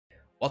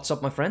What's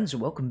up, my friends?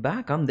 Welcome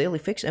back. I'm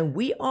Dailyfix, and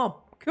we are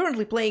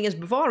currently playing as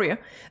Bavaria.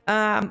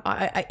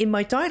 In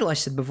my title, I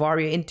said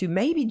Bavaria into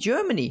maybe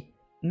Germany.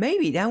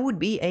 Maybe that would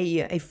be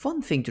a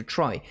fun thing to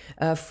try.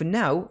 For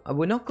now,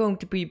 we're not going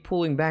to be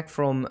pulling back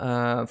from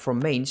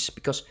Mainz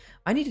because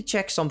I need to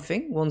check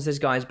something once this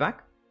guy's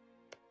back.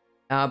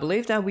 I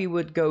believe that we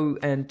would go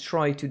and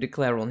try to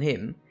declare on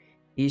him.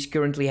 He's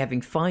currently having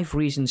 5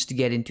 reasons to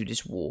get into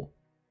this war.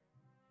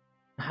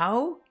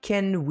 How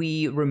can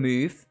we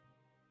remove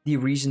the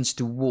reasons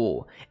to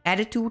war?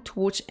 Attitude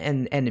towards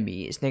an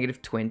enemy is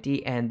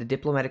 -20, and the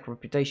diplomatic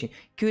reputation.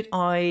 Could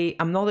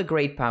I'm not a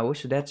great power,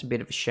 so that's a bit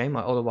of a shame.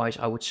 Otherwise,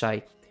 I would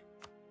say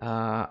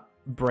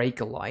break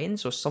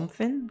alliance or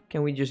something.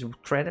 Can we just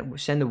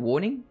send a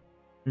warning?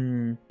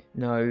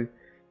 No.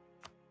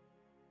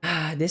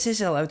 This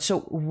is allowed. So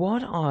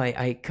what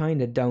I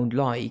kind of don't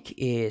like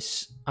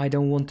is I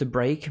don't want to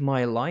break my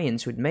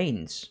alliance with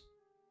Mainz.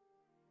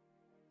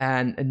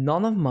 And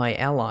none of my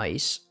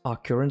allies are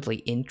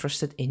currently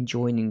interested in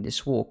joining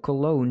this war.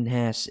 Cologne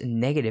has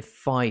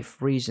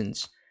 -5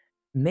 reasons.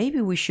 Maybe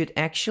we should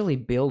actually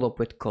build up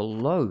with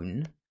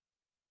Cologne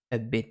a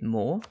bit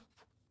more.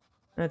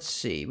 Let's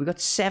see. We got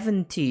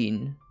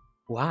 17.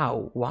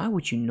 Wow. Why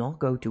would you not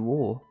go to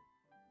war?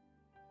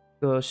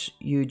 Because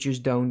you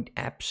just don't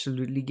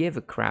absolutely give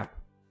a crap.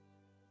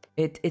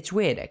 It's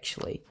weird,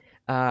 actually.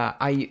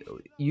 I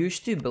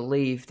used to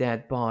believe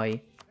that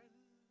by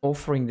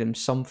offering them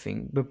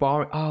something.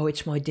 Oh,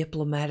 it's my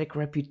diplomatic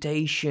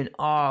reputation.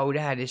 Oh,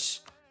 that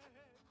is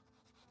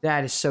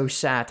so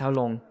sad. How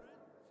long?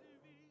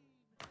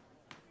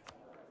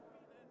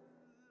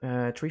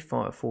 3,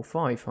 5, 4,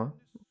 5, huh?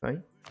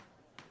 Okay.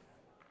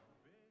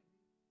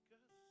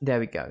 There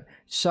we go.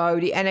 So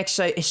the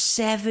annexation is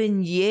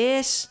 7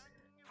 years?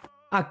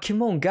 Ah,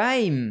 come on,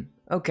 game.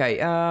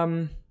 Okay,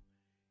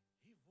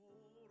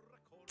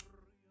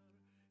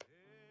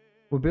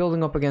 we're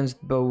building up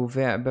against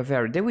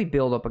Bavaria. Did we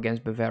build up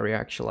against Bavaria,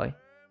 actually?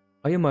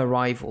 Are you my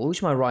rival?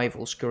 Who's my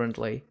rivals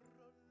currently?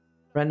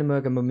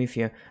 Brandenburg and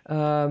Bavaria.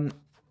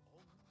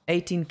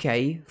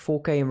 18k,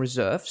 4k in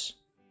reserves.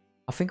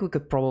 I think we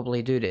could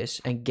probably do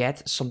this and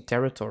get some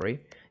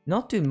territory.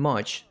 Not too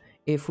much.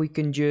 If we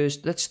can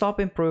just... Let's stop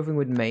improving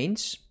with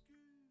Mainz.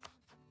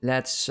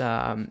 Let's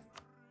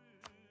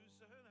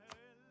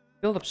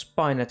build up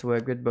spy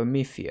network with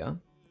Bavaria.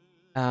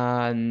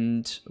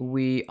 And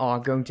we are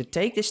going to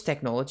take this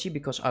technology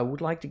because I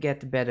would like to get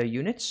the better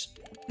units.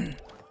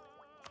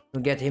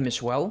 We'll get him as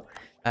well.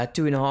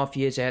 2.5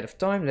 years ahead of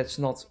time. Let's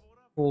not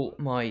pull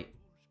my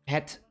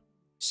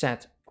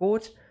headset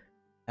cord.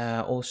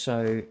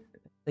 Also,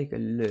 take a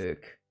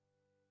look.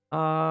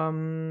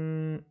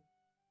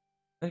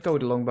 Let's go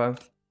with the longbow.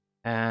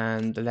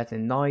 And the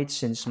Latin Knights,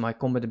 since my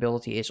combat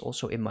ability is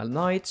also in my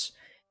Knights.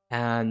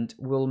 And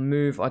we'll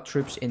move our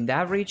troops in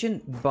that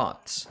region,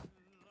 but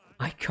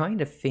I kind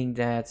of think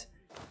that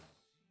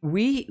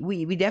we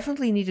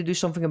definitely need to do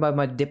something about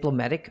my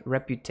diplomatic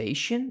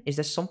reputation. Is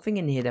there something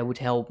in here that would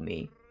help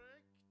me?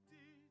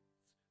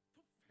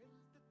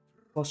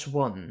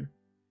 +1.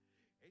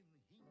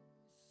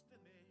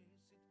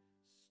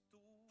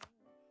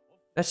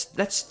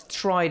 Let's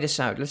try this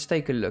out. Let's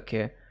take a look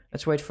here.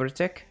 Let's wait for a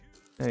tick.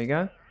 There you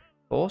go.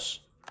 Pause.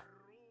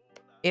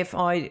 If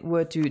I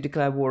were to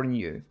declare war on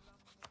you.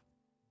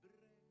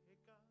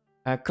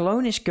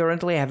 Cologne is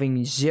currently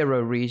having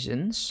 0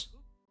 reasons.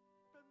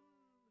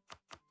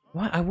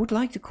 Why? I would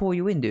like to call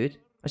you in, dude.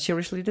 I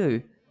seriously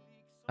do.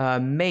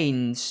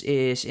 Mainz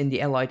is in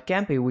the Allied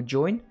camp. He would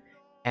join.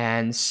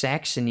 And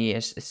Saxony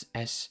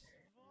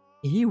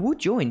he would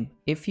join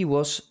if he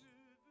was...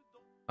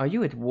 Are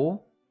you at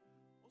war?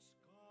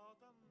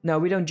 No,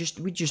 we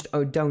just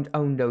don't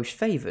own those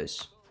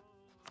favors.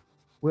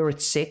 We're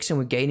at 6 and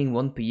we're gaining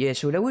 1 per year.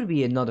 So that would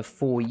be another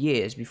 4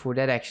 years before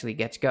that actually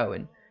gets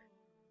going.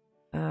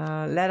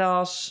 Let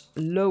us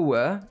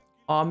lower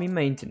army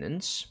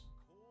maintenance.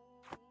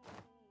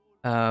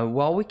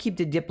 While we keep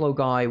the Diplo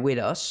guy with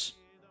us.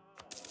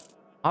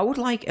 I would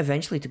like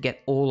eventually to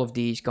get all of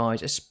these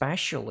guys,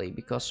 especially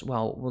because,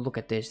 well, we'll look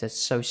at this. That's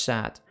so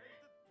sad.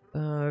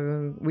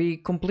 We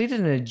completed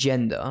an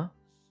agenda.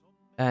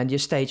 And your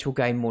states will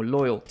gain more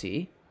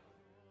loyalty.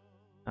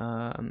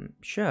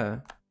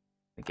 Sure.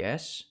 I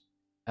guess.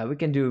 We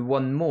can do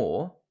 1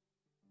 more.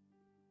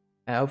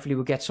 Hopefully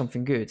we'll get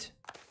something good.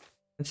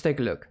 Let's take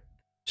a look.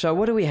 So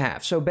what do we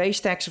have? So base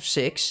tax of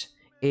 6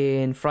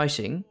 in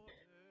Freising.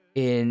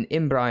 In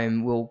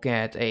Imbrheim we'll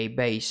get a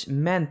base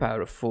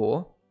manpower of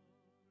 4.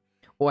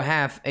 Or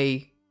have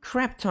a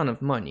crap ton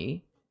of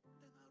money.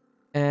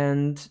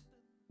 And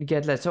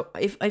get less. So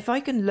if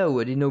I can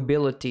lower the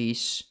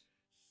nobilities...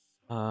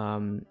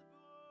 No,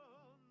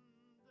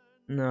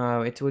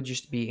 it will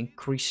just be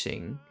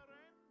increasing.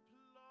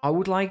 I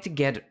would like to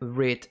get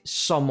rid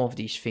some of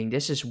these things.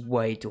 This is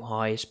way too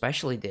high,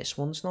 especially this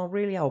one's not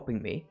really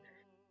helping me.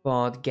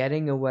 But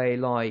getting away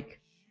like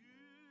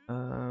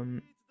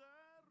the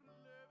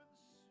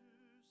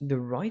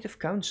right of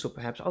council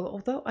perhaps.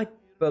 Although I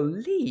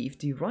believe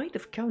the right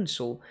of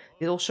council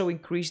did also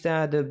increase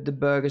the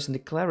burghers and the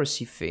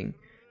clerisy thing.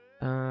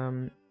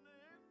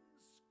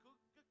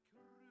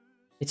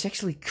 It's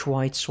actually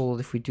quite solid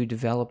if we do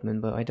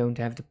development, but I don't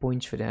have the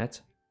points for that.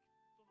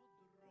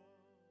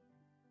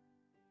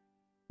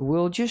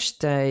 We'll just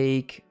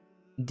take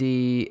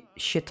the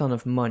shit ton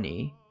of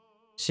money,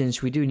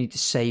 since we do need to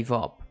save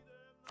up.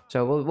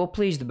 So we'll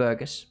please the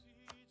burgers.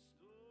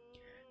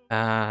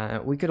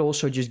 We could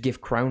also just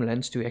give crown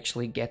lands to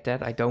actually get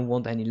that. I don't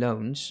want any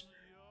loans.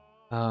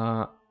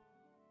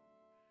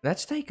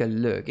 Let's take a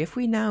look. If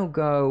we now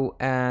go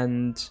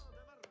and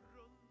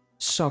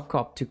suck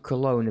up to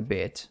Cologne a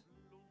bit.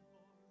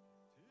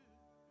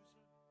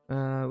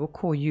 We'll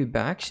call you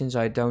back, since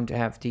I don't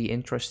have the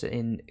interest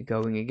in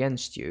going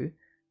against you.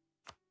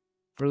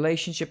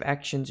 Relationship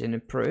actions in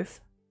improve.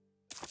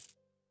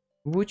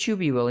 Would you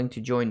be willing to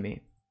join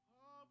me?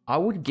 I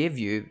would give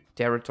you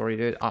territory,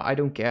 dude. I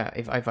don't care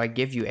if I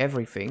give you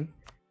everything,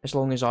 as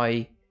long as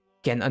I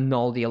can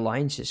annul the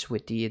alliances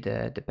with the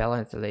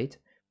Palatinate.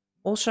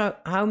 Also,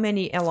 how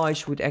many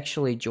allies would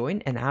actually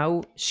join, and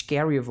how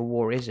scary of a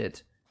war is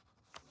it?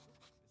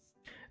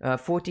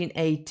 14,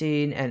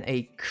 18, and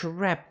a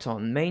crap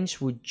ton.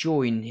 Mainz would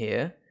join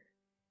here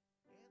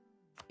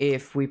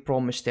if we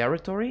promise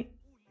territory.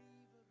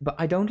 But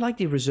I don't like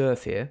the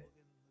reserve here.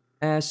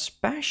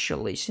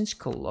 Especially since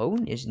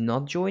Cologne is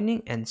not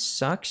joining and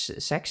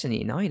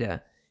Saxony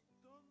neither.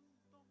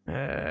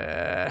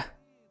 Yeah,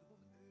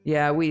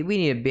 we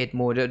need a bit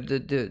more. I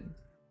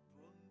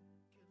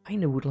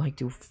kinda would like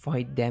to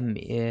fight them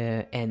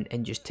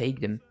and just take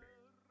them.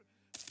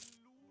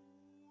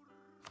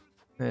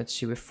 Let's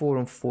see, we're 4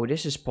 on 4.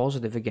 This is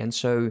positive again,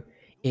 so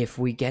if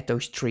we get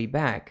those 3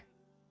 back,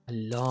 a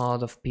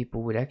lot of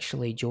people would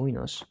actually join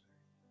us.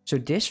 So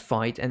this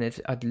fight, and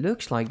it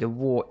looks like the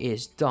war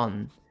is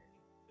done.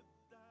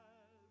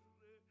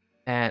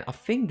 And I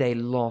think they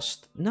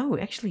lost... No,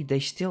 actually,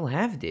 they still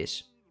have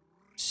this.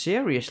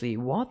 Seriously,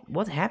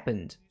 what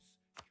happened?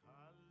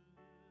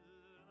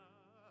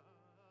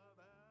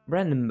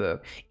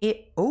 Brandenburg.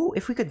 Oh,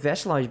 if we could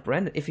vassalize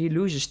Brandenburg, if he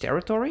loses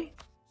territory?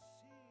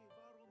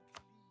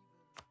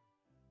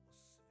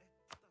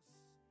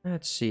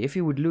 Let's see, if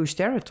he would lose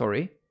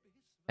territory,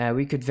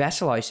 we could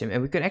vassalize him.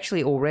 And we could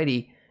actually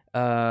already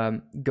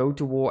go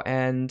to war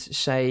and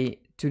say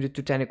to the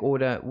Teutonic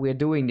Order, we're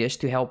doing this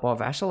to help our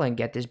vassal and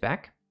get this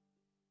back.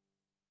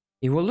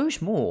 He will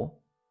lose more.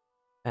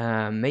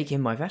 Make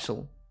him my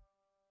vassal.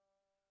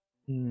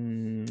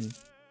 Yeah,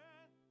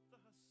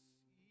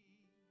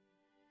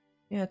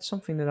 it's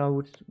something that I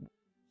would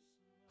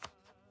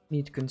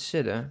need to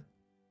consider.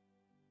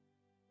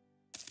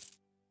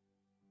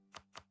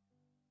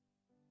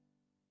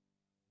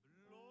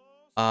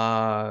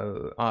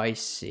 I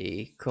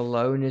see.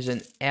 Cologne is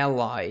an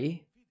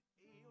ally.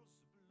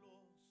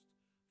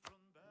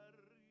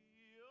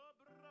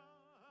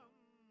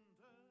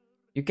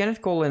 You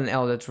cannot call in an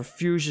ally that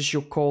refuses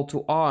your call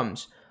to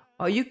arms.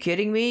 Are you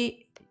kidding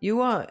me? You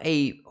are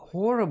a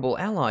horrible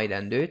ally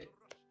then, dude.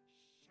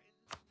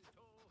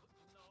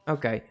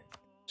 Okay,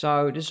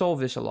 so dissolve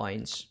this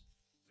alliance.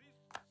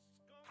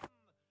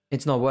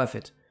 It's not worth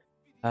it.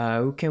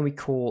 Who can we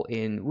call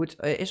in?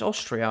 Is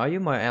Austria, are you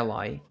my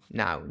ally?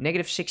 Now,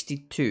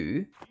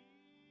 -62.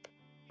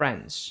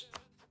 France.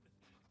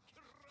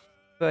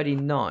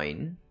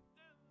 39.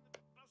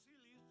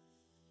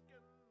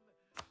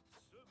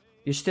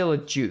 You're still a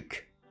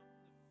duke.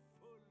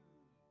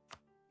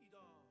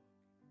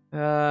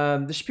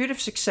 Dispute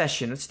of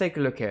succession. Let's take a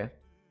look here.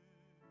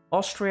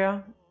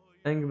 Austria,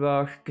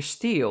 Engberg,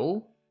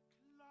 Castile.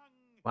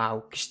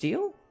 Wow,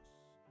 Castile?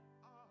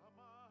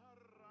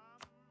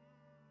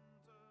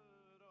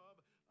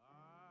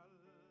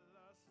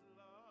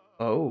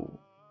 Oh.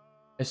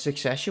 A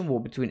succession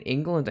war between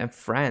England and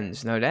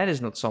France. Now that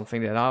is not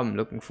something that I'm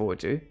looking forward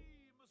to.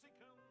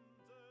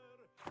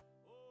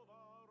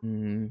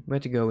 Where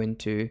to go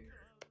into?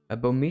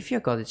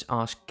 Bohemia got its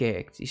ass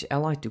kicked. He's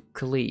allied to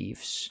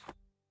Cleves.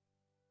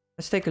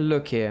 Let's take a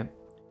look here.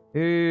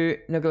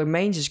 No,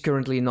 Mainz is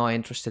currently not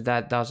interested.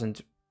 That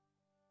doesn't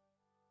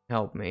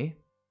help me.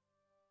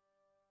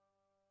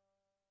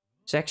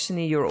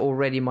 Saxony, you're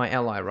already my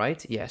ally,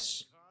 right?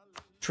 Yes.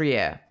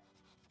 Trier.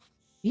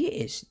 He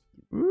is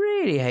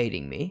really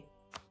hating me.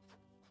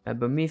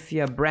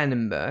 Bohemia,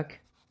 Brandenburg.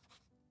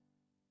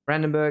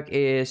 Brandenburg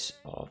is...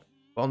 Oh,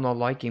 well, not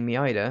liking me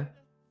either.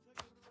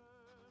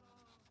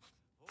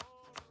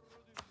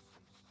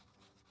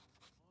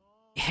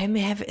 Him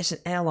have as an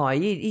ally,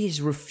 he is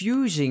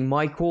refusing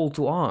my call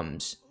to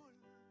arms.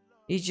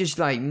 He's just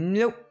like,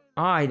 nope,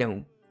 I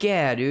don't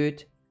care,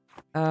 dude.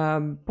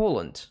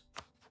 Poland.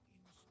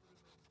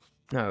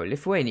 No,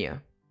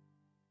 Lithuania.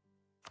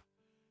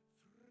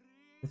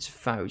 That's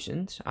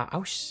 1,000.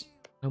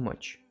 How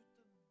much?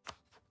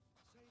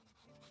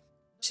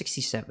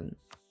 67.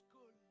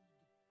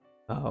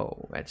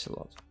 Oh, that's a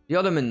lot. The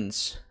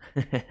Ottomans.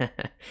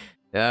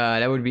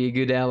 That would be a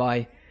good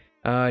ally.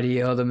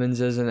 The Ottomans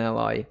as an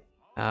ally.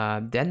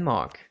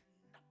 Denmark.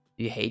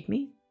 Do you hate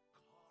me?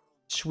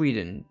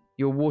 Sweden.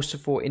 Your wars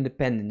for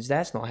independence.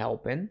 That's not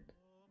helping.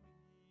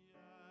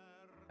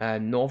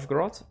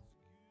 Novgorod.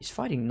 He's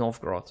fighting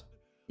Novgorod.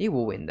 He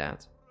will win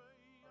that.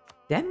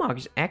 Denmark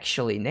is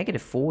actually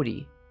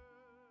 -40.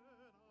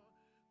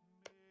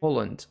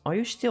 Holland, are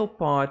you still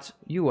part?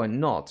 You are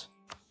not.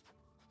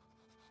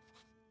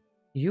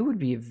 You would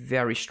be a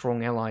very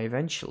strong ally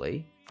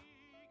eventually.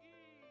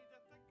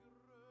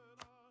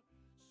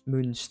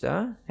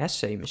 Münster,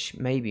 Hesse,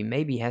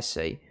 maybe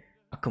Hesse.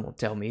 Oh, come on,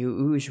 tell me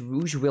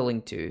who's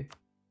willing to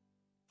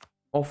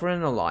offer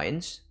an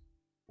alliance?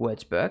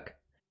 Würzburg.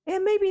 Yeah,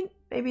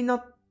 maybe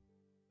not.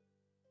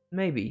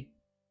 Maybe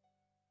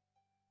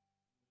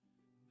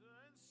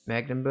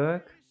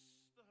Magdeburg.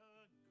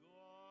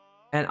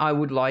 And I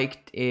would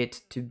like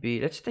it to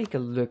be. Let's take a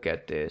look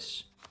at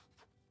this.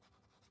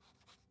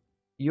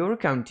 You're a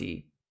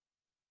county.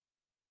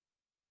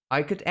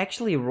 I could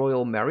actually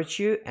royal marriage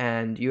you,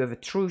 and you have a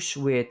truce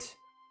with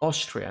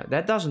Austria.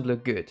 That doesn't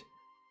look good.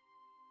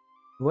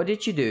 What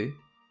did you do?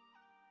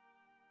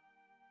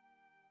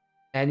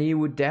 And he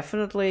would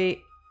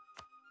definitely...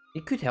 He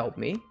could help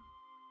me.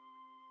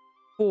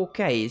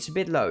 4k, it's a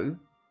bit low.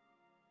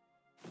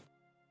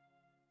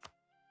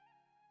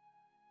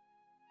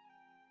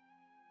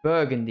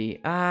 Burgundy.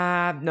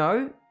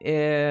 No.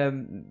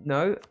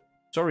 No.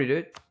 Sorry,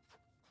 dude.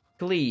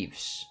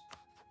 Cleves.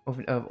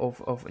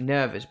 Of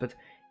nervous, but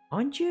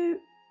aren't you?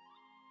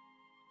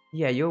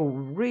 Yeah, you're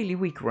really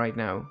weak right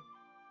now.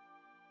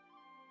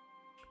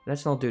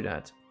 Let's not do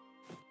that.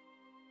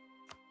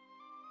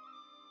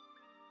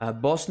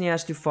 Bosnia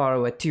is too far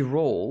away.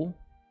 Tyrol.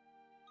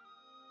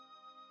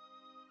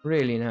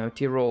 Really now,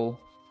 Tyrol.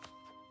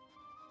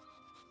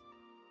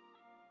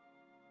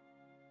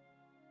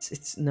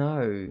 It's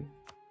no.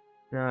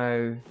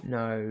 No.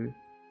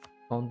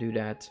 Can't do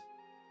that.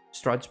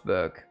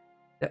 Strasbourg.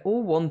 They're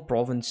all one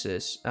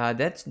provinces.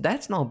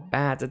 That's not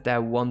bad that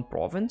they're one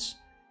province.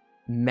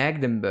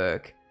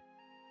 Magdeburg.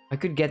 I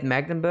could get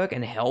Magdeburg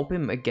and help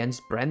him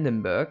against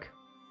Brandenburg.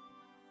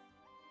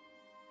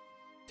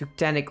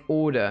 Teutonic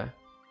Order.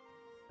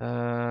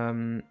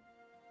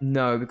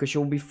 No, because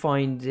you'll be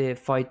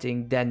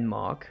fighting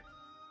Denmark.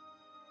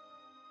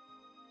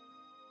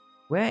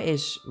 Where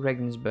is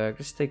Regensburg?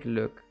 Let's take a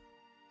look.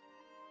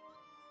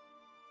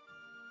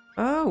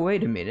 Oh,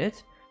 wait a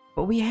minute.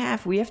 But we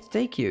have to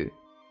take you.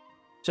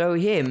 So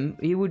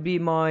he would be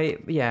my,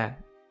 yeah,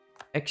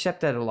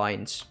 accept that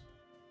alliance.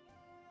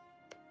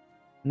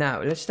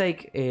 Now, let's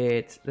take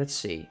it, let's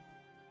see.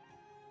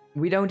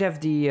 We don't have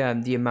the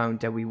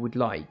amount that we would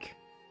like.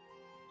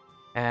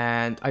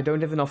 And I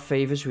don't have enough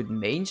favors with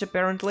Mainz,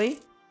 apparently.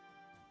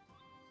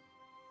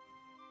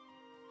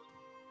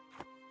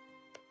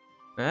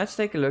 Let's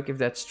take a look if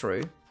that's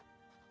true.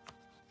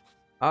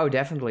 Oh,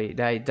 definitely.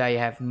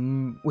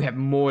 We have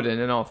more than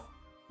enough.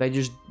 They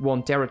just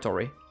want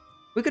territory.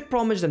 We could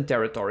promise them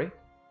territory.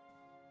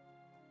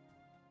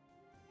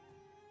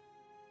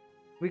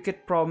 We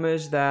could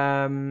promise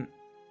them...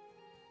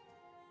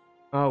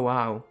 Oh,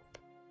 wow.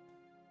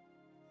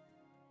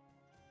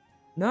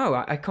 No,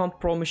 I can't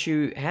promise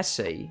you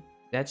Hesse.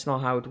 That's not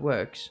how it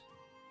works.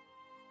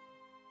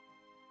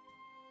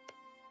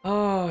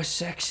 Oh,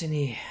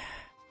 Saxony.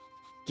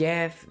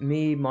 Give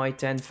me my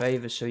 10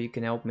 favors so you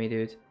can help me,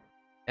 dude.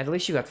 At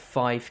least you got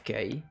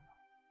 5k.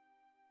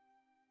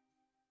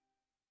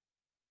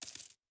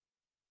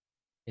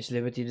 Is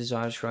Liberty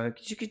Desires growing?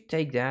 You could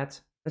take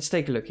that. Let's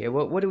take a look here.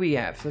 What do we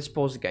have? Let's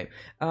pause the game.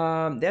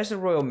 There's the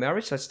royal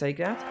marriage. Let's take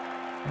that.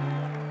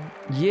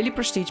 Yearly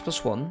prestige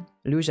 +1.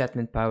 Lose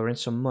admin power and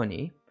some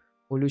money.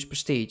 Or lose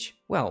prestige.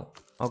 Well,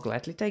 I'll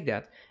gladly take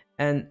that.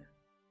 And...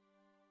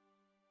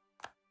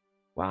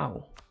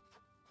 Wow.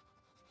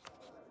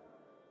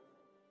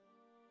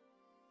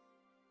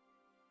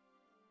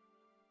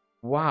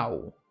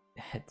 Wow.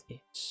 That is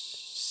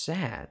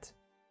sad.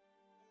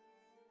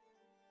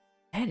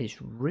 That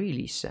is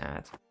really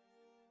sad.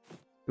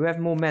 Do we have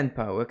more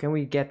manpower? Can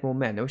we get more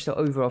men? We're still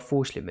over our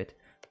force limit.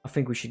 I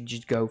think we should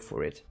just go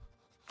for it.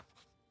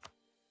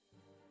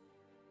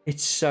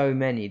 It's so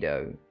many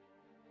though.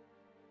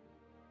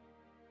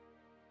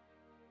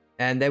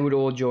 And they would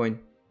all join.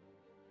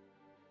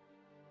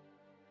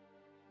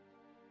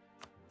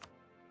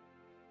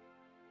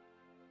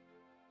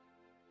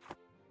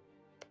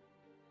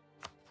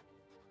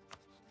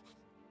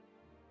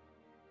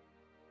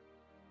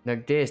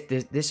 Like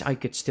this I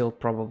could still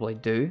probably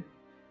do.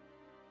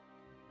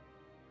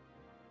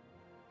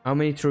 How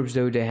many troops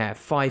do they have?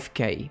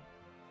 5k.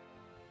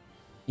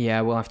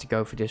 Yeah, we'll have to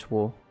go for this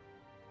war.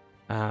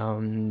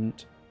 I'm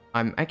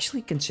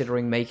actually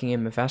considering making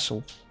him a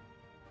vassal.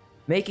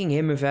 Making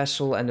him a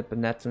vassal and the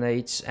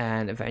Panathinates,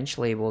 and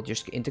eventually we'll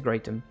just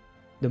integrate them.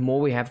 The more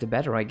we have, the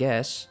better, I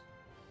guess.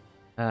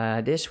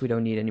 This we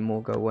don't need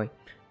anymore. Go away.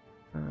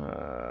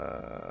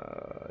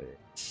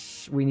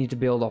 We need to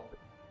build up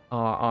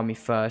our army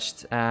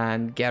first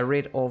and get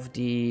rid of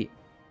the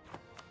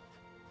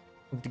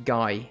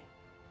guy.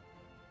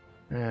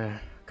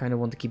 Kind of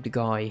want to keep the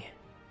guy.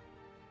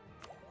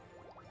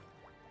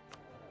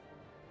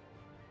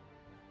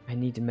 I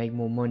need to make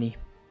more money.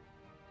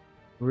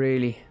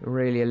 Really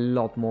a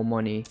lot more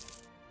money.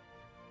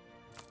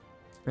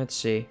 Let's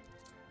see.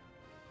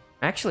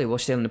 Actually, we're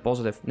still in the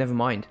positive. Never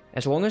mind.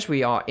 As long as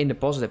we are in the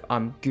positive,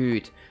 I'm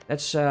good.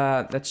 Let's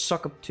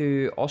suck up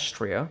to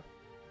Austria.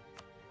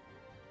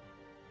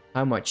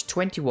 How much?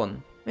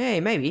 21. Hey,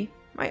 maybe.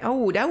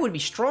 Oh, that would be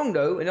strong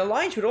though. An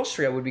alliance with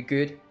Austria would be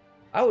good.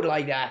 I would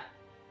like that.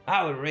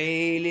 I would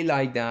really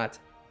like that.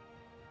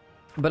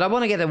 But I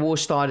want to get a war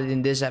started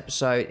in this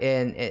episode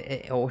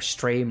or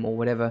stream or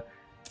whatever.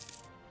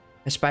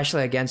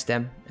 Especially against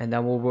them. And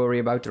then we'll worry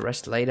about the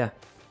rest later.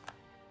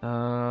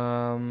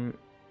 Government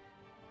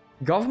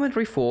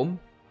reform,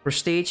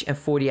 prestige and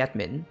 40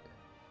 admin.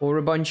 Or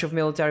a bunch of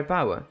military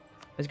power.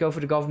 Let's go for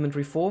the government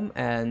reform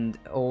and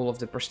all of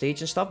the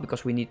prestige and stuff.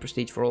 Because we need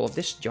prestige for all of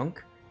this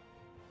junk.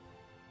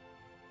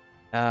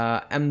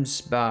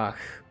 Emsbach.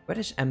 Where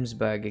is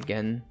Emsberg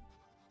again?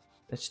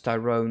 That's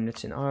Tyrone,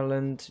 that's in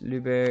Ireland.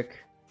 Lubeck.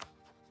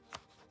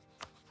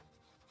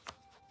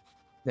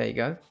 There you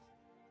go.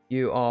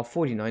 You are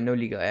 49, no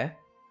legal heir.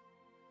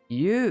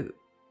 You...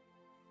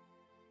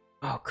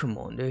 Oh, come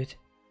on, dude.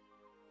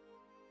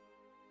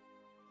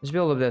 Let's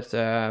build up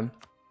that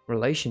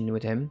relation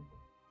with him.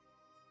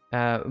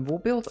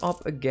 We'll build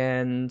up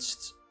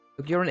against...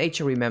 Look, you're an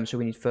HRE mem, so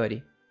we need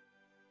 30.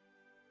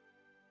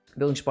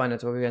 Building spy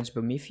network against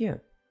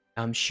Bohemia.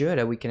 I'm sure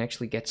that we can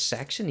actually get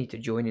Saxony to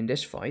join in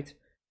this fight.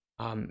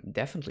 I'm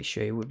definitely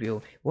sure you would be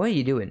able... What are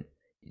you doing?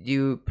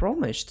 You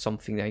promised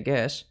something, I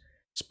guess.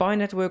 Spy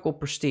network or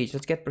prestige?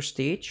 Let's get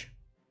prestige.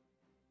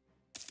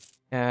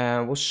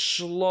 We'll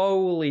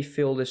slowly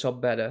fill this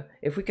up better.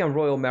 If we can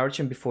royal marriage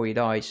him before he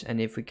dies.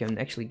 And if we can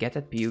actually get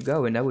that PU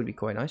going, that would be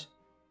quite nice.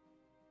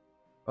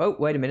 Oh,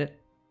 wait a minute.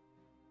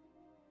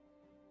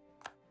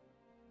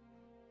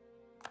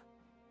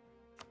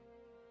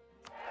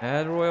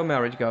 Add royal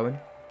marriage going.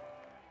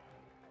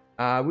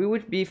 We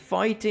would be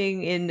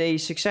fighting in a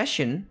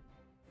succession.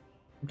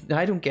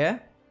 I don't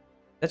care.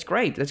 That's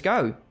great. Let's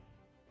go.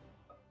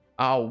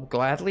 I'll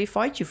gladly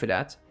fight you for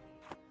that.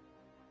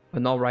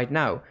 But not right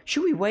now.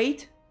 Should we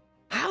wait?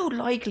 How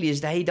likely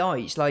is that he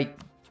dies? Like,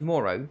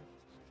 tomorrow?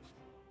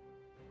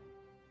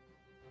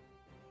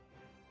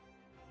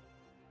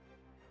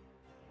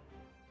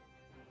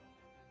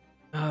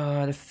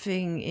 The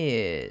thing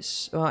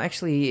is... Well,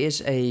 actually, he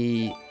is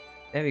a...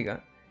 There we go.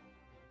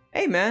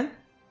 Hey, man.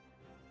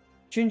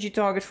 Chunji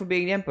target for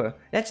being the emperor.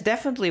 That's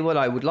definitely what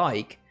I would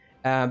like.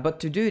 But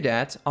to do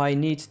that, I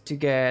need to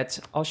get...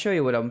 I'll show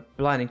you what I'm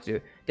planning to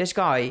do. This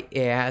guy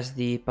has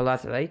the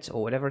Palatinate,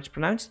 or whatever it's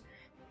pronounced.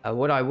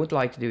 What I would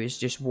like to do is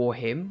just war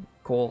him.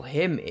 Call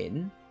him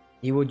in.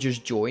 He would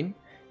just join.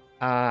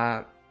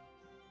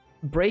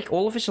 Break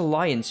all of his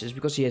alliances,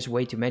 because he has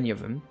way too many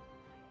of them.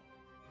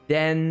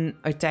 Then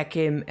attack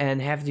him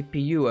and have the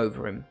PU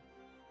over him.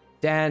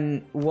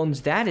 Then,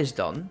 once that is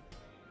done,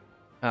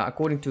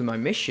 according to my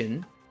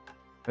mission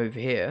over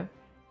here,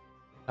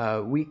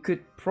 we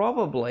could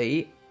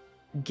probably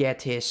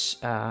get his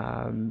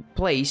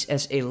place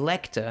as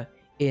elector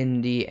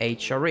in the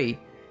HRE.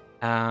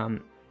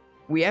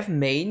 We have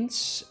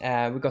Mainz,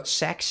 we got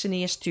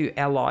Saxony as 2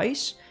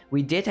 allies.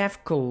 We did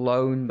have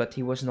Cologne, but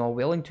he was not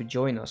willing to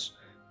join us.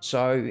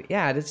 So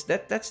yeah,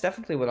 that's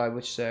definitely what I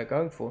was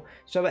going for.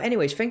 So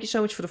anyways, thank you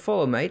so much for the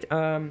follow, mate.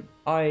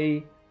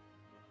 I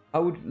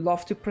would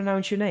love to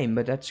pronounce your name,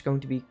 but that's going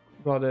to be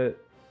rather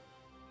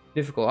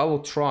difficult. I will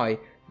try.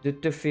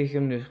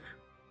 Something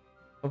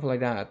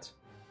like that.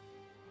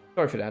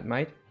 Sorry for that,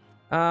 mate.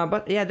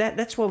 But yeah,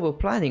 that's what we're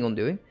planning on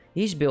doing.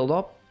 He's built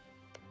up.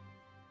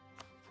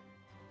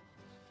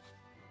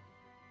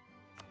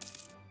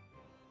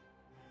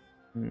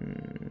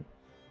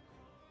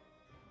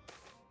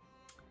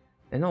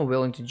 They're not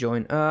willing to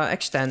join.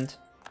 Extend.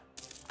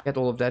 Get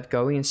all of that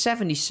going. In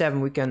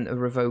 77 we can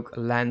revoke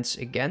lands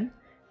again.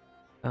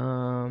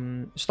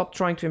 Stop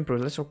trying to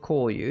improve. Let's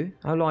recall you.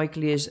 How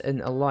likely is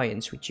an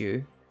alliance with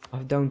you? I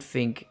don't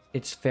think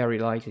it's very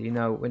likely.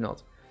 No, we're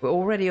not. We're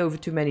already over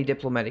too many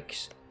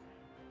diplomatics.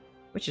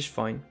 Which is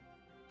fine.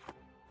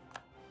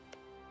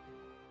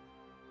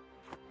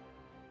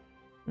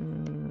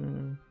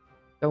 Don't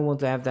want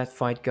to have that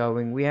fight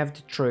going. We have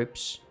the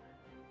troops.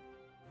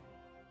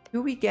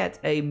 Do we get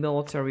a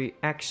military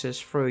access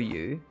through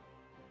you?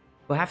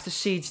 We'll have to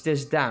siege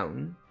this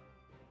down.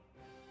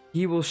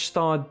 He will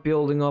start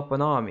building up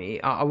an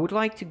army. I would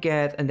like to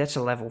get, and that's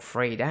a level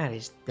 3. That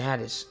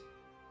is.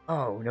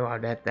 Oh no,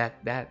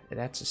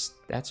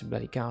 that's a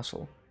bloody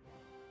castle.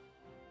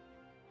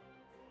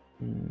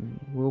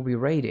 We'll be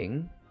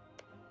raiding.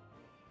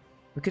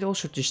 We could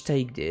also just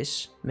take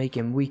this, make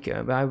him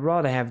weaker, but I'd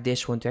rather have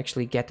this one to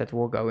actually get that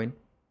war going.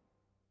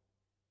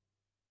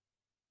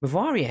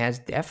 Bavaria has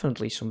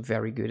definitely some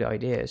very good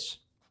ideas.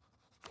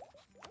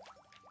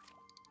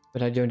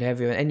 But I don't have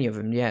any of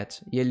them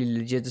yet. Yearly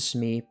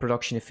legitimacy,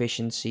 production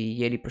efficiency,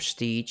 yearly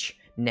prestige,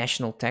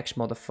 national tax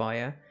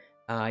modifier,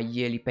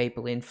 yearly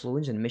papal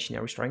influence and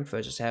missionary strength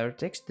versus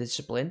heretics,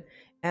 discipline,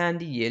 and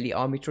the yearly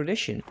army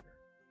tradition.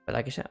 But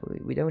like I said,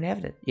 we don't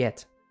have that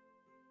yet.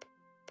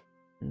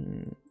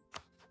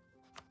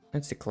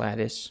 Let's declare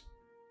this.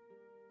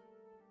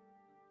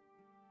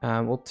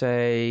 We'll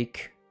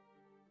take...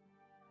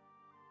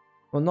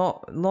 Well,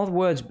 not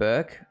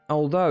Würzburg,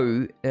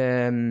 although...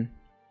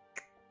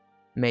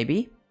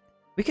 maybe.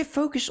 We can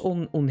focus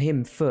on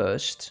him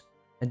first.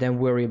 and then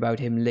worry about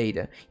him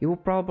later. He will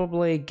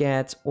probably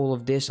get all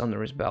of this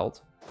under his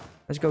belt.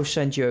 Let's go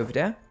send you over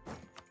there.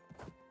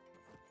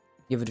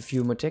 Give it a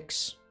few more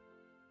ticks.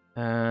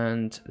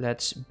 And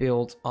let's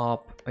build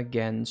up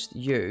against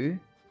you.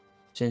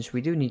 Since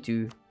we do need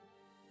to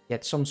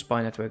get some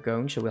spy network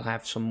going, so we'll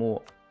have some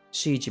more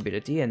siege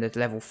ability. And that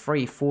level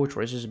 3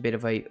 fortress is a bit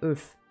of a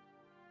oof.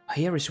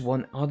 Here is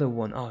one other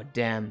one. Oh,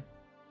 damn.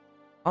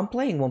 I'm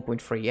playing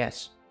 1.3,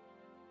 yes.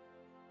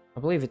 I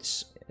believe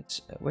it's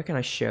where can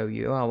I show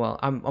you? Oh, well,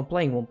 I'm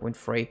playing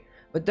 1.3.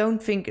 But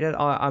don't think that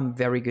I'm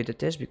very good at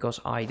this, because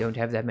I don't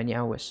have that many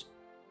hours.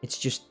 It's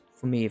just,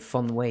 for me, a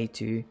fun way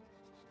to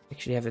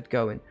actually have it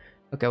going.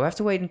 Okay, we have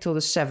to wait until the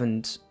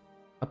 7th,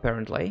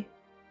 apparently.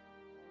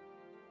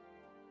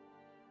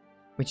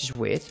 Which is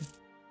weird.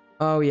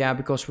 Oh, yeah,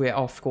 because we're,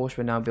 of course,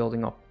 we're now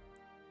building up.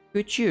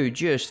 Could you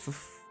just, for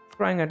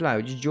crying out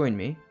loud, just join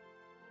me?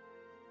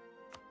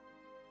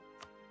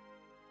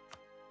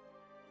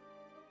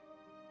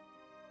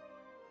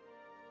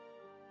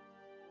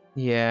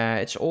 Yeah,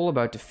 it's all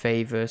about the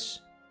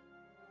favors.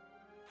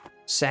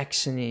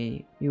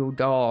 Saxony, you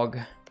dog.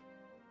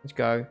 Let's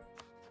go.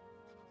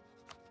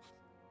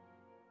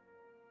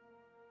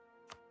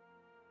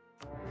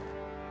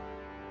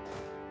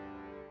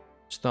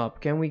 Stop.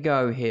 Can we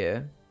go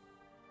here?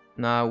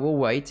 No, we'll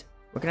wait.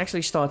 We can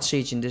actually start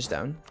sieging this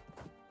down.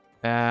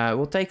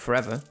 Will take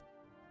forever.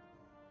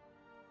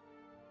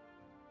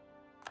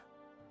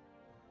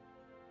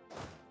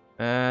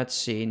 Let's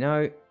see.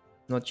 No,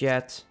 not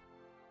yet.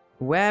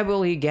 Where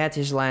will he get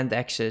his land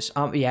access?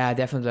 Yeah,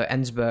 definitely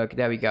Ensberg.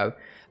 There we go.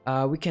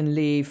 We can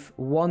leave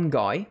one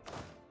guy.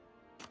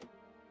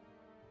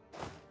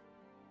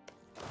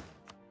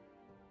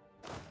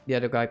 The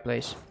other guy,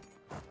 please.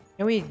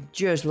 Can we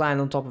just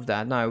land on top of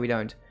that? No, we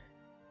don't.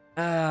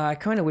 I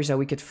kind of wish that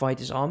we could fight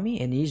his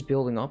army, and he's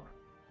building up.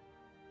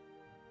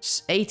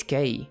 It's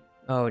 8k.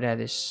 Oh,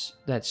 that's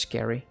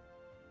scary.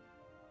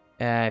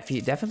 If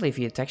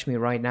he attacks me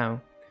right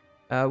now.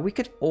 We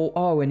could...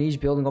 Oh, and he's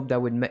building up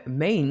that with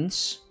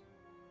Mainz.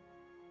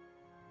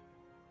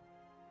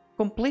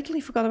 Completely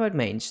forgot about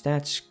Mainz.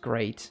 That's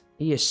great.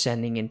 He is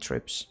sending in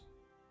troops.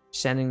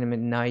 Sending them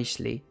in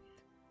nicely.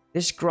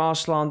 This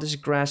grassland.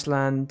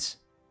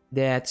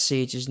 That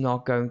siege is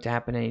not going to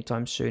happen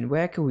anytime soon.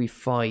 Where can we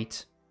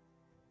fight?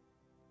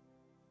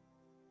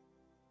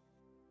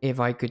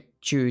 If I could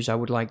choose, I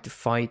would like to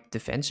fight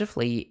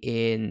defensively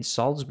in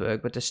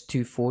Salzburg. But there's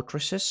 2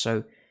 fortresses,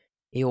 so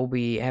he'll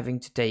be having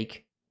to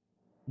take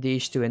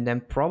these 2 and then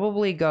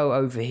probably go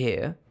over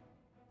here.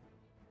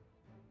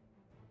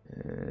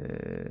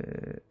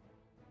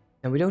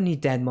 And we don't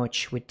need that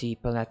much with the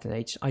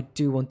Palatinates. I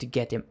do want to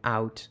get him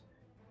out.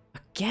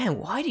 Again,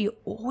 why do you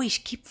always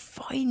keep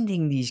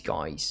finding these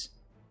guys?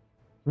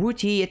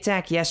 Would he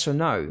attack, yes or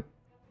no?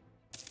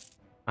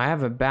 I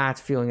have a bad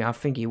feeling. I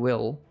think he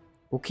will.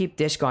 We'll keep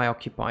this guy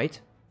occupied.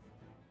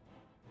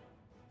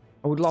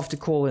 I would love to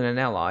call in an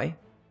ally.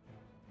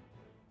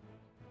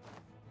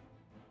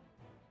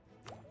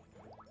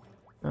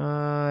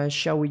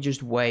 Shall we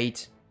just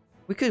wait?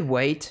 We could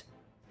wait.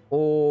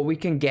 Or we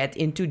can get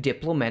into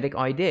diplomatic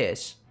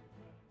ideas.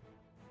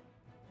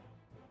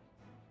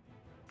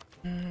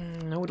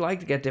 I would like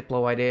to get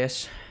diplo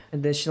ideas.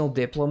 Additional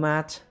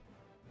diplomat.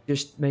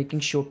 Just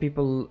making sure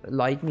people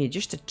like me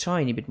just a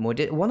tiny bit more.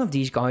 One of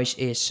these guys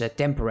is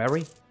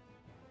temporary.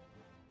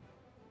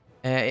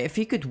 If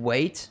he could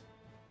wait.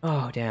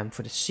 Oh, damn.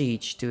 For the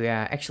siege to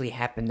actually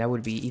happen, that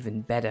would be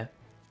even better.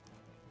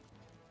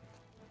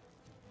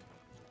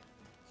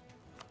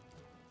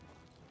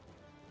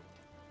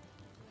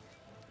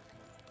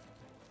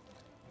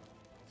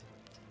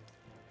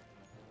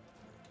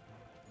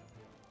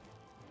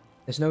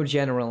 There's no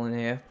general in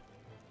here.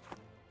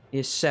 He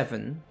is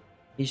 7.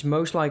 He's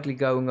most likely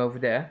going over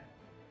there.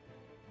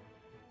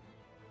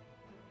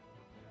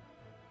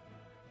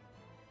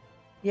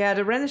 Yeah,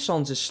 the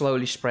Renaissance is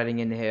slowly spreading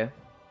in here.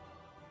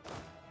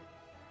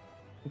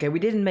 Okay, we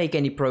didn't make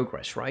any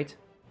progress, right?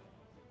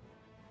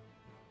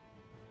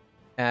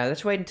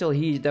 Let's wait until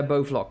they're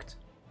both locked.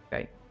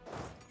 Okay.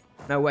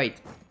 Now wait.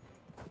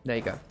 There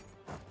you go.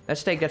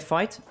 Let's take that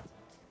fight.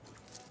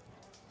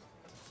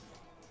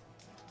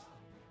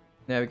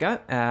 There we go.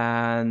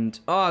 And...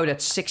 oh,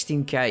 that's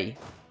 16k.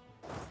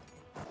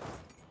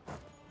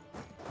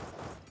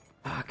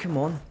 Ah, come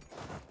on.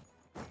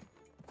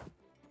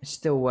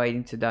 Still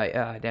waiting to die.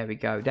 Ah, there we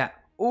go. That...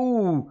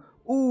 ooh!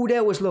 Ooh,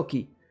 that was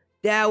lucky.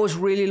 That was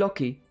really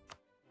lucky.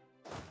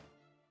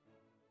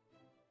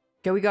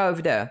 Can we go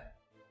over there?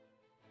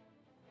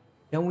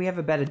 Don't we have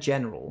a better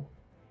general?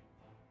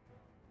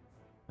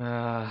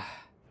 That's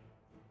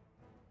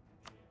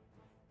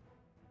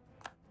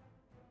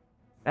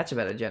a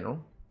better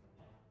general.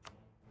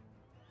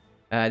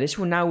 This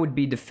one now would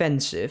be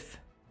defensive.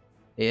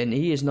 And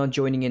he is not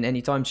joining in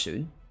anytime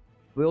soon.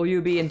 Will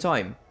you be in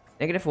time?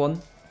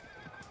 -1.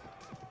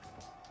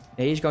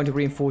 He's going to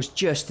reinforce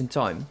just in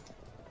time.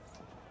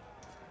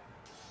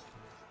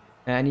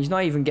 And he's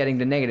not even getting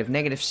the negative.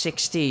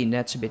 -16,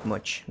 that's a bit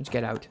much. Let's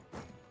get out.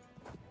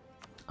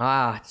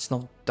 Ah, it's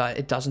not...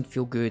 it doesn't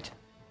feel good.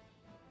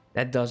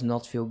 That does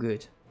not feel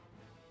good.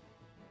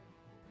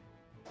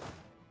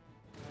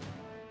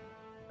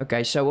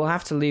 Okay, so we'll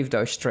have to leave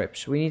those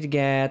strips. We need to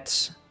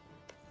get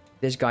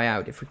this guy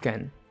out if we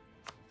can.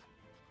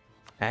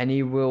 And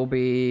he will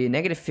be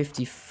negative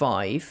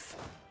 55.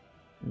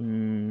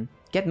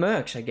 Get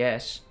mercs, I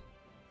guess.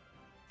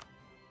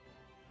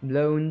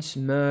 Loans,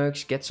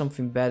 mercs, get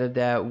something better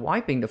there.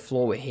 Wiping the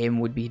floor with him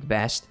would be the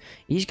best.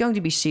 He's going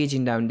to be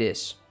sieging down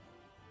this.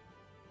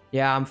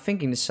 Yeah, I'm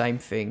thinking the same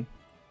thing.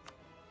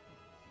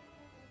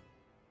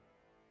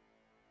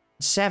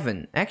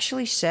 7.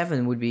 Actually,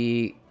 7 would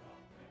be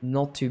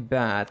not too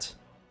bad.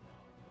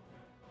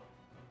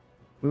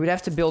 We would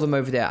have to build him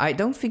over there. I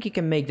don't think he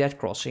can make that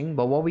crossing.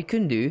 But what we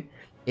can do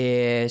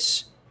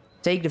is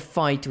take the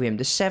fight to him.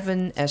 The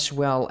 7 as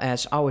well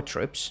as our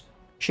troops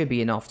should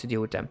be enough to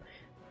deal with them.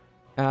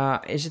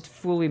 Is it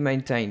fully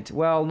maintained?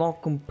 Well,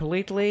 not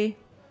completely.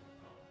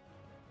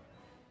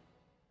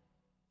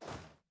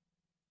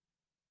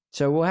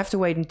 So we'll have to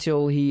wait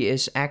until he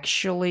is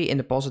actually in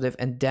the positive,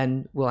 and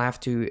then we'll have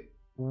to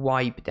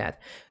wipe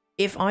that.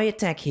 If I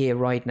attack here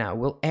right now,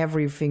 will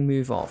everything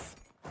move off?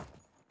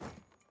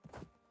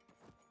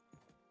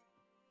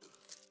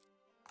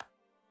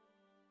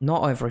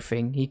 Not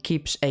everything. He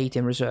keeps 8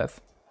 in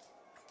reserve.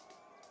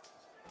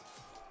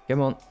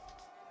 Come on.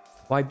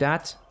 Wipe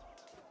that.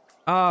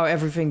 Oh,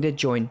 everything did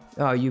join.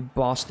 Oh, you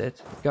bastard.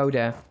 Go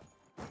there.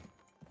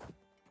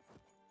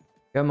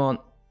 Come on.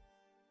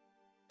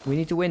 We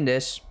need to win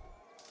this.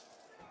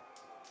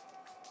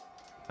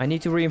 I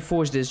need to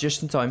reinforce this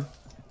just in time.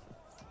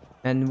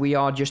 And we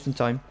are just in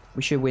time.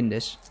 We should win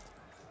this.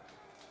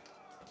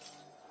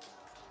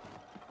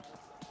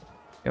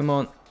 Come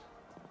on.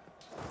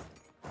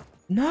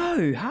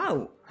 No!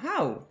 How?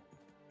 How?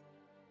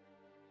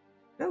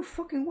 No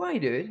fucking way,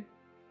 dude.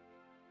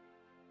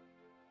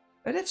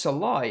 Oh, that's a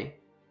lie.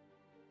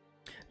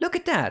 Look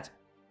at that.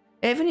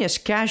 Even his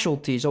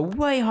casualties are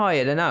way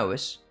higher than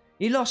ours.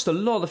 He lost a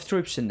lot of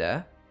troops in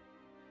there.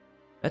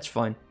 That's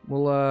fine.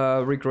 We'll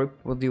regroup.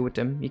 We'll deal with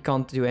them. He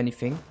can't do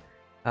anything.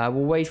 We'll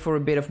wait for a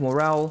bit of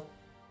morale.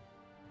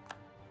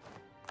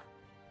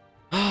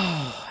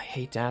 Oh, I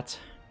hate that.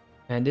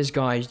 And this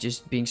guy is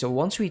just being... So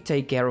once we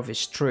take care of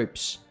his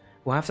troops,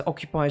 we'll have to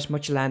occupy as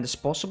much land as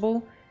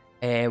possible.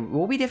 It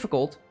will be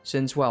difficult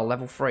since, well,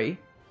 level 3.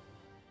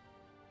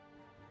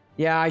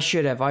 Yeah, I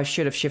should have. I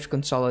should have shift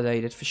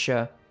consolidated for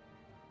sure.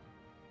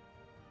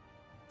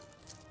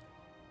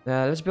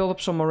 Let's build up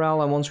some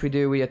morale, and once we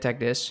do, we attack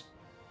this.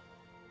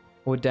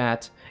 Or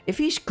that. If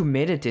he's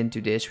committed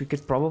into this, we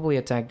could probably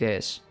attack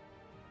this.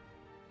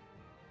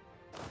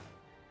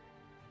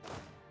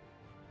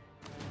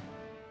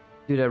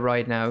 Do that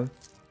right now.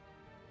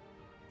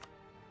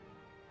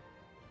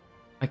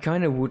 I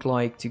kind of would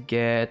like to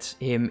get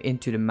him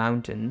into the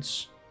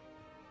mountains.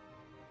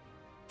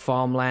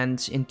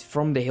 Farmlands,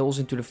 from the hills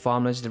into the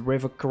farmlands, the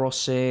river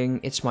crossing.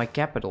 It's my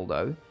capital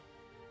though.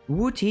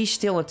 Would he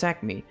still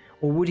attack me?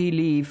 Or would he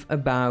leave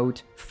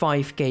about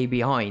 5k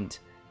behind?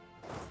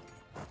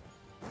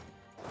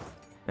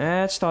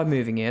 Let's start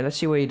moving here. Let's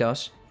see what he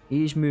does.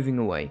 He's moving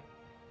away.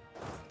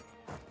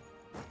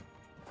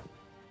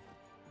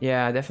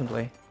 Yeah,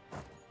 definitely.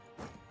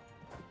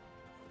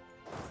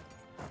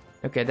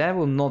 Okay, that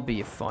will not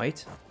be a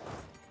fight.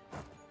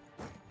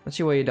 Let's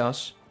see what he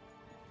does.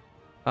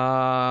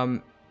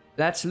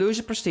 Let's lose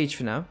a prestige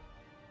for now.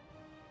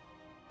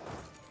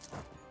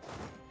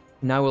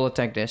 Now we'll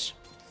attack this.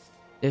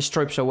 His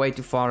troops are way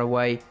too far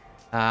away.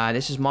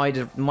 This is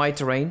my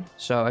terrain,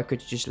 so I could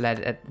just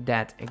let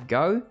that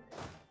go.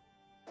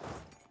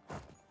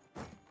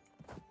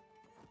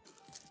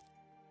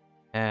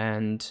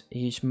 And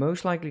he's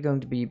most likely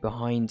going to be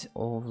behind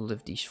all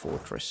of these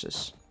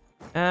fortresses.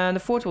 And the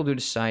fort will do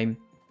the same.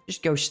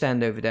 Just go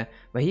stand over there.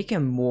 But he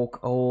can walk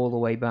all the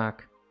way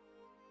back.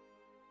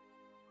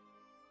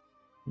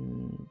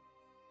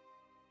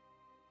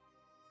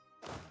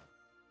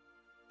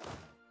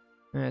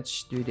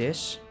 Let's do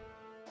this.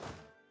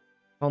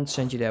 Can't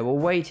send you there. We'll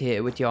wait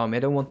here with the army.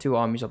 I don't want 2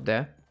 armies up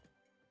there.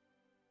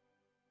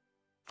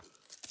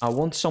 I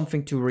want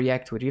something to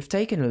react with. You've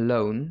taken a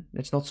loan.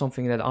 That's not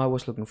something that I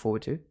was looking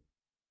forward to.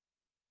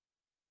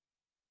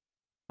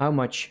 How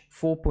much?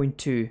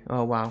 4.2.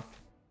 Oh, wow.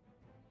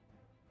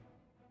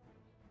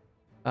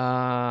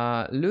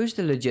 Lose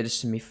the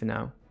legitimacy for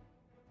now.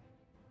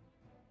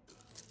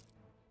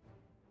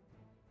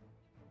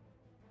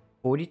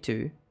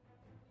 42.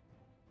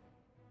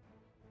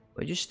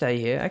 But just stay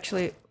here.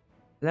 Actually,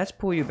 let's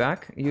pull you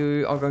back.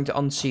 You are going to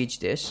unsiege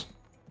this.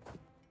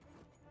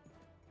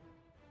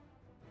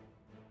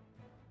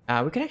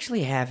 We can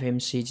actually have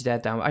him siege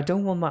that down. I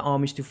don't want my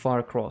armies too far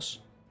across.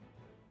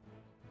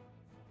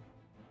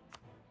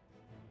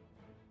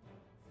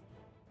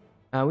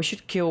 We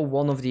should kill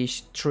one of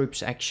these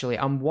troops, actually.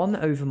 I'm 1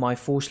 over my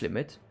force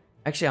limit.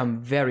 Actually, I'm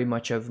very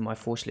much over my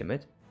force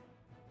limit.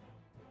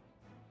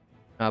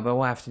 But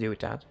we'll have to deal with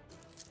that.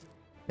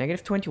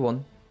 Negative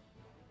 21.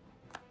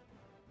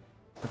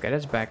 Okay,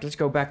 that's back. Let's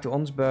go back to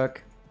Onsberg.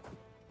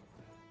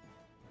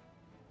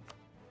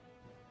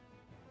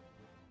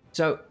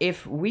 So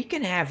if we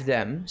can have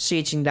them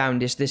sieging down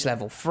this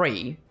level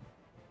 3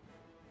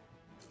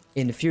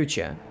 in the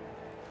future,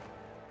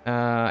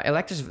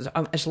 electors,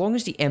 as long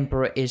as the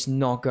Emperor is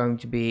not going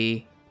to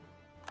be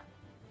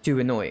too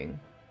annoying.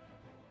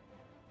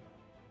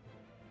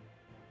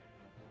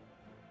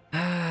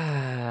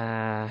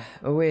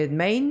 With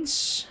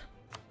mains,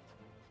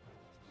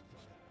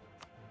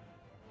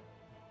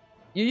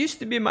 you used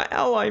to be my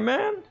ally,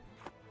 man.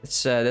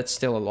 It's that's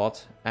still a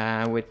lot.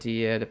 With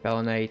the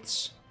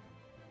Pelinates,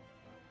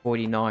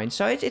 49.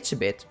 So it's a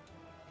bit.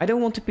 I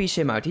don't want to piece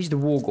him out. He's the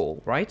war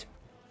goal, right?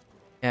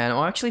 And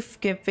I'm actually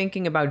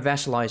thinking about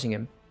vassalizing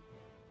him.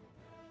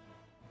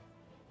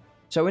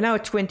 So we're now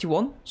at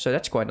 21. So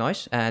that's quite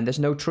nice. And there's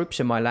no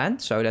troops in my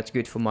land. So that's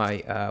good for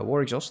my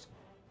war exhaust.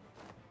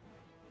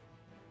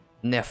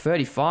 They're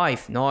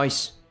 35.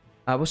 Nice.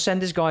 We'll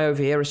send this guy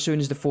over here as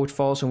soon as the fort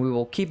falls. And we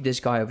will keep this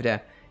guy over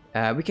there.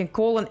 We can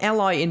call an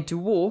ally into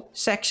war.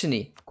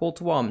 Saxony. Call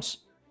to arms.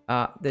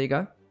 There you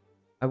go.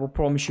 I will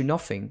promise you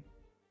nothing.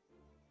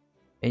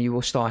 And you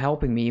will start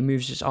helping me. He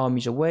moves his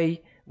armies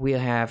away. We'll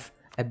have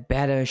a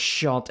better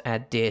shot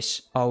at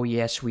this. Oh,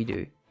 yes, we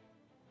do.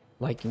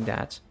 Liking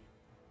that.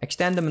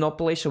 Extend the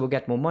monopoly so we'll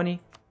get more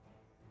money.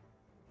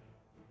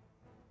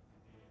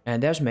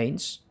 And there's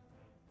Mainz.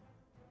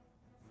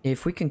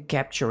 If we can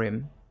capture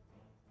him.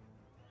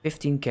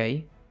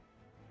 15k.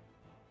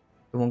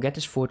 We won't get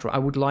this fort. I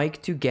would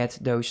like to get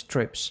those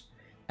trips.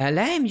 Let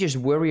him just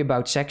worry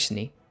about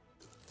Saxony.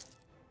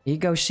 He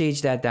go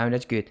siege that down.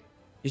 That's good.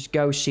 Just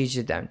go siege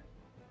it down.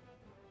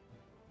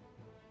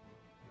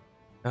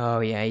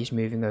 Oh yeah, he's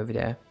moving over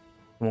there.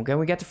 Come on, can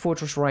we get the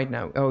fortress right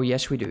now? Oh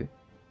yes, we do.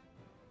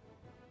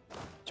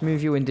 Let's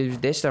move you into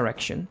this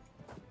direction.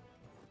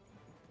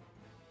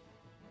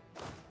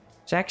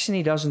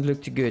 Saxony doesn't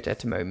look too good at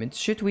the moment.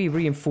 Should we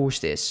reinforce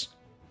this?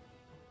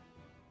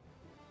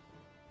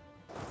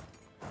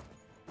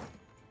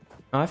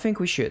 I think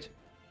we should.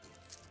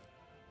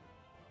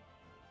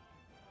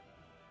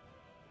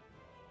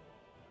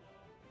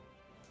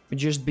 We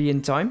just be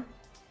in time.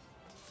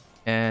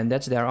 And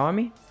that's their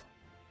army.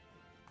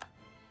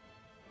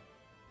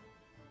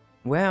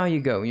 Where are you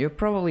going? You're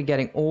probably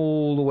getting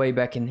all the way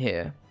back in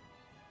here.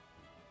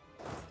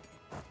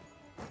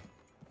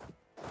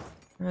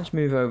 Let's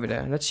move over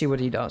there. Let's see what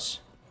he does.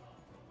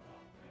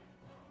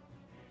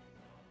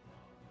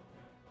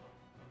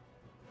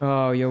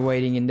 Oh, you're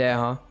waiting in there,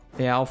 huh?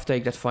 Yeah, I'll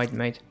take that fight,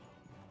 mate.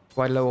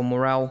 Quite low on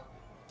morale.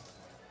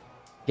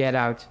 Get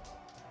out.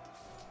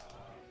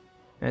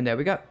 And there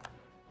we go.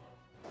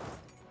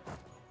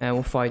 And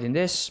we'll fight in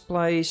this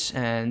place.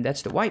 And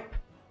that's the wipe.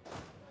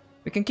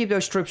 We can keep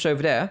those troops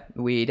over there.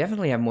 We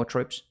definitely have more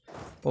troops.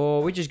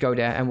 Or we just go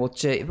there and we'll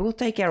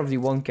take care of the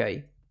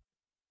 1k.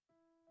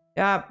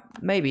 Yeah,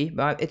 maybe.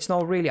 But it's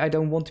not really... I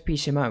don't want to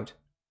piece him out.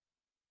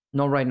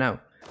 Not right now.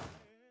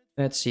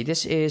 Let's see.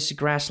 This is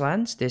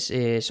grasslands. This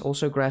is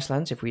also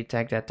grasslands. If we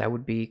attack that, that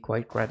would be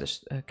quite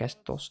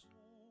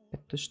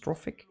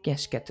catastrophic.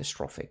 Yes,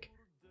 catastrophic.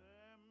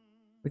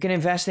 We can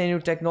invest in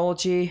new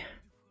technology.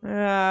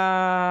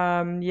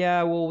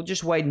 Yeah, we'll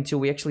just wait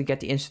until we actually get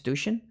the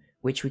institution.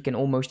 Which we can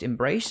almost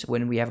embrace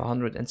when we have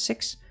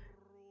 106.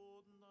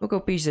 We'll go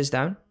piece this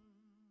down.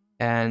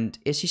 And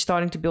is he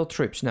starting to build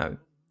troops? No.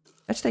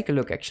 Let's take a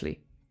look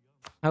actually.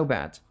 How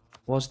bad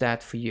was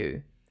that for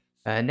you?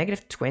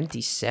 Negative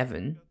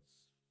 27.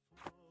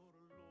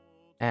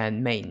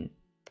 And Maine.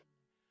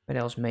 What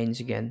else? Mainz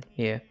again.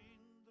 Here.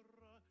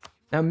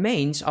 Now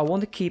Mainz I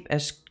want to keep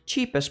as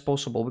cheap as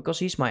possible because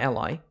he's my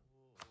ally.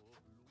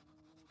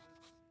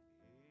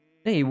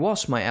 He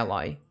was my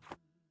ally.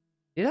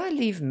 Did I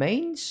leave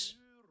Mainz?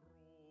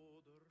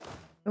 I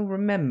don't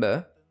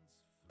remember.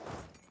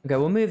 Okay,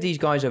 we'll move these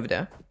guys over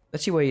there.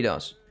 Let's see what he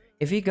does.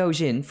 If he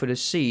goes in for the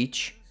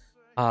siege,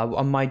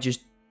 I might just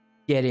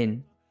get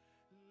in.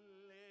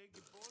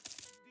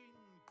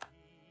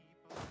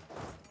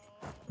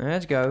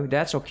 Let's go.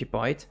 That's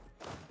occupied.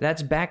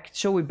 Let's back.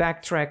 Shall we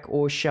backtrack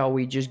or shall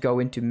we just go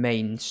into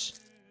Mainz?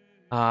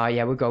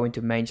 Yeah, we'll go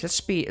into Mainz.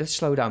 Let's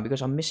slow down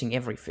because I'm missing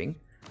everything.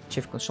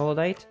 Shift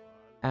consolidate.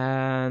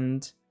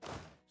 And...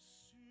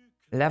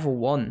 Level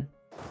 1.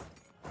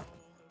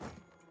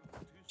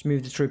 Let's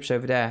move the troops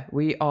over there.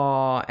 We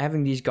are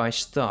having these guys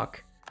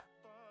stuck.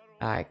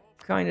 I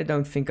kind of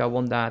don't think I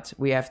want that.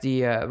 We have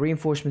the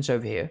reinforcements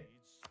over here.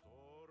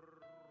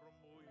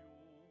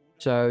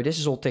 So this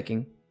is all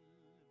ticking.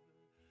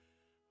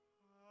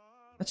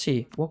 Let's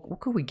see. What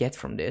could we get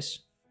from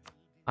this?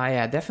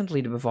 Yeah, definitely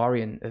the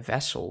Bavarian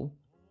vassal.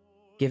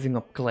 Giving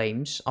up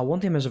claims. I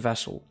want him as a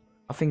vassal.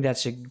 I think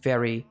that's a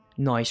very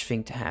nice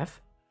thing to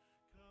have.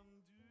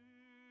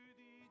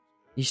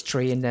 These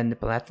 3 and then the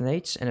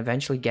Palatinates. And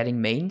eventually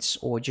getting Mainz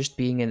or just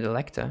being an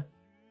elector.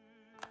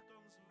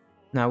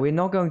 Now, we're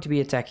not going to be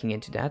attacking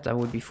into that. That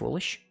would be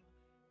foolish.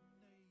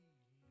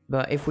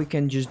 But if we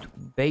can just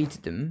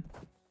bait them.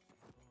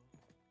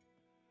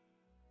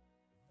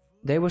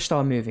 They will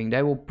start moving.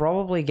 They will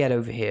probably get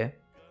over here.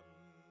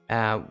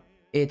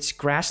 It's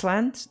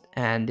grassland.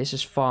 And this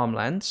is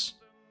farmlands.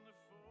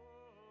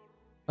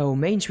 Oh,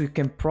 Mainz we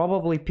can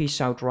probably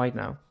piece out right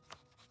now.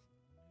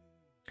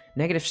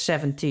 Negative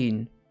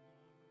 17.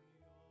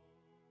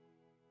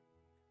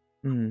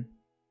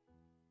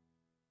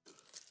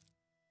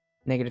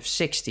 Negative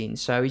 16.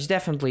 So he's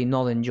definitely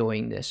not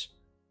enjoying this.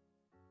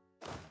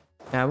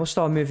 We'll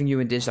start moving you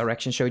in this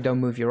direction so you don't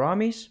move your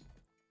armies.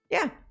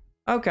 Yeah.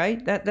 Okay.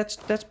 That's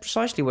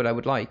precisely what I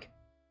would like.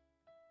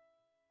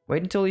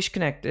 Wait until he's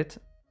connected.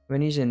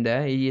 When he's in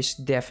there, he is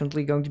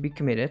definitely going to be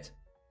committed.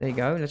 There you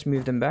go. Let's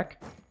move them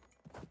back.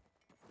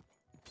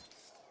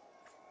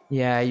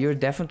 Yeah, you're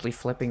definitely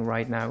flipping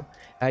right now.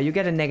 You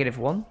get a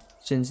 -1,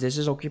 since this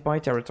is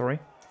occupied territory.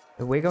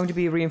 We're going to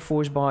be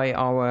reinforced by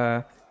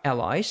our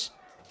allies.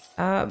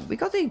 We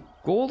got a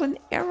golden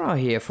era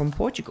here from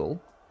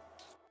Portugal.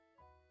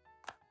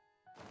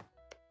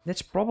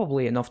 That's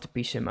probably enough to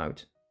piece him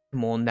out.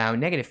 Come on now,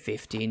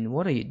 -15.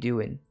 What are you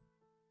doing?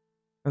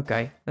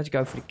 Okay, let's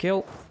go for the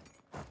kill.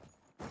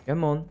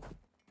 Come on.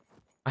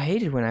 I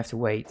hate it when I have to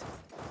wait.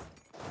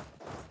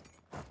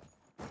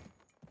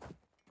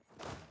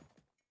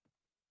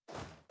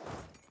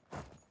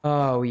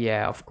 Oh,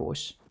 yeah, of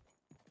course.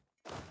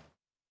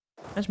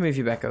 Let's move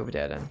you back over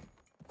there then.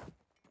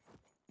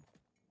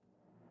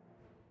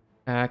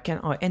 Can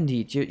I...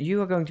 Indeed,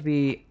 you are going to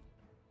be...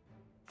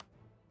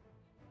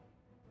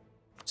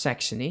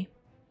 Saxony.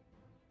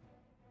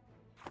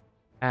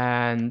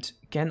 And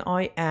can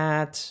I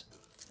add...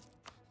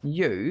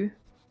 you?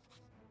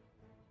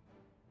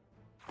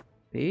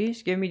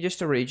 Please, give me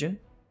just a region.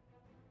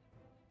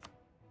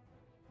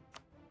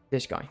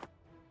 This guy.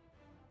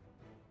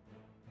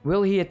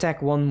 Will he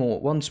attack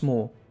once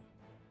more?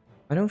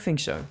 I don't think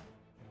so.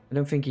 I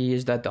don't think he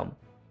is that dumb.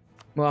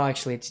 Well,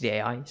 actually, it's the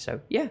AI,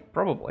 so yeah,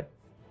 probably.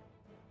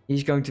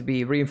 He's going to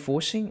be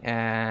reinforcing,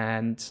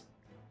 and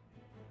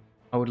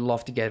I would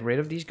love to get rid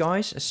of these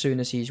guys as soon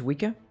as he's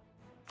weaker.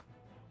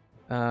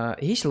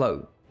 He's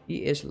low.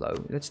 He is low.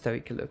 Let's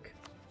take a look.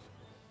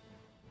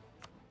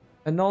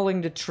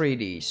 Annulling the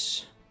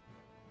treaties.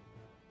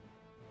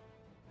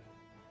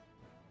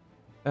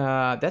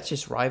 That's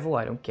his rival.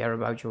 I don't care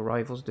about your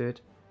rivals,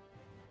 dude.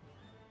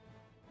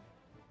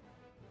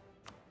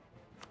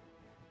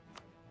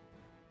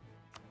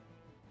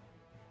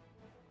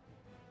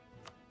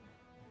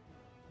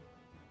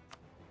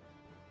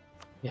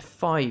 Yeah,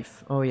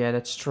 5. Oh yeah,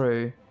 that's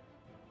true.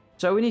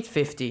 So we need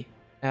 50.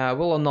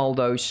 We'll annul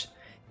those.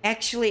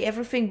 Actually,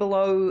 everything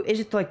below... Is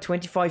it like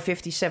 25,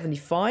 50,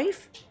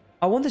 75?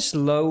 I want as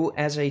low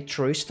as a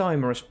truce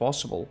timer as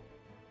possible.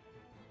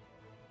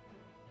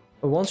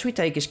 But once we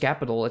take his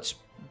capital, it's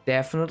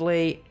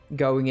definitely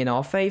going in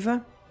our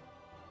favor.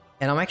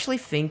 And I'm actually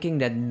thinking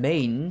that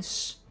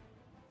Mainz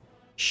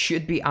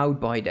should be out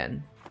by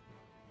then.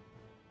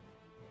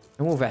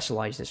 And we'll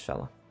vassalize this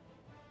fella.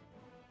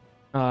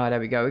 There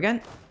we go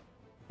again.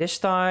 This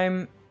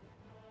time...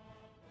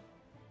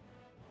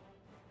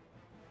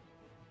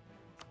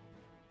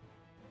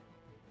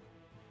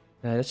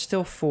 that's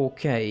still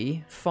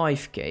 4k,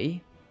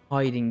 5k,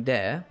 hiding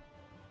there.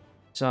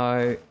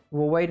 So,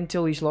 we'll wait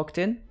until he's locked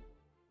in.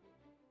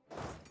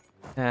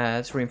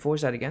 Let's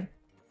reinforce that again.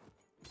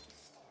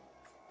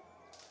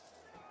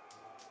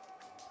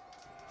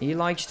 He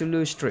likes to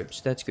lose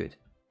troops, that's good.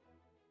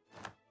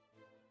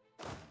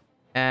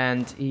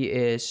 And he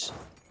is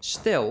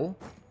still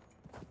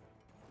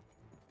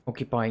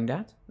occupying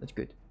that, that's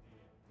good.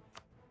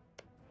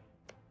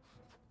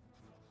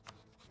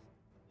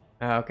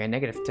 Okay,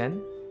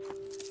 -10.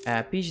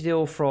 Peace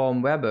deal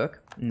from Weberg?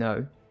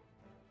 No.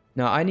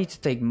 No, I need to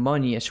take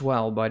money as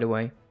well, by the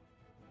way.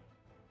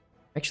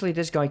 Actually,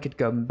 this guy could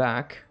come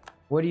back.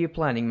 What are you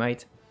planning,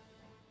 mate?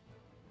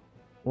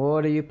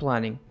 What are you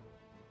planning?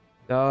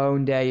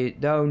 Don't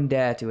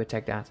dare to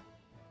attack that.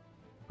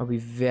 I'll be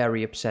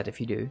very upset if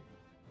you do.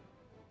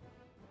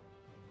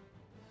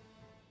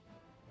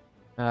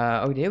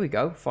 Oh, there we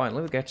go.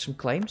 Finally, we get some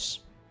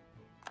claims.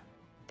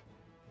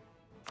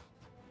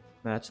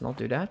 Let's not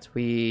do that.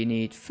 We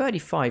need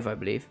 35, I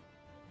believe.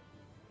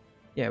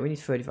 Yeah, we need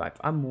 35.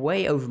 I'm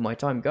way over my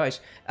time, guys.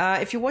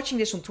 If you're watching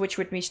this on Twitch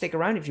with me, stick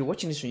around. If you're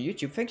watching this on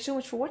YouTube, thank you so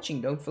much for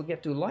watching. Don't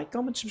forget to like,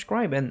 comment,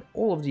 subscribe, and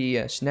all of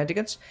the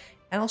shenanigans.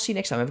 And I'll see you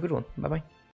next time. Have a good one. Bye-bye.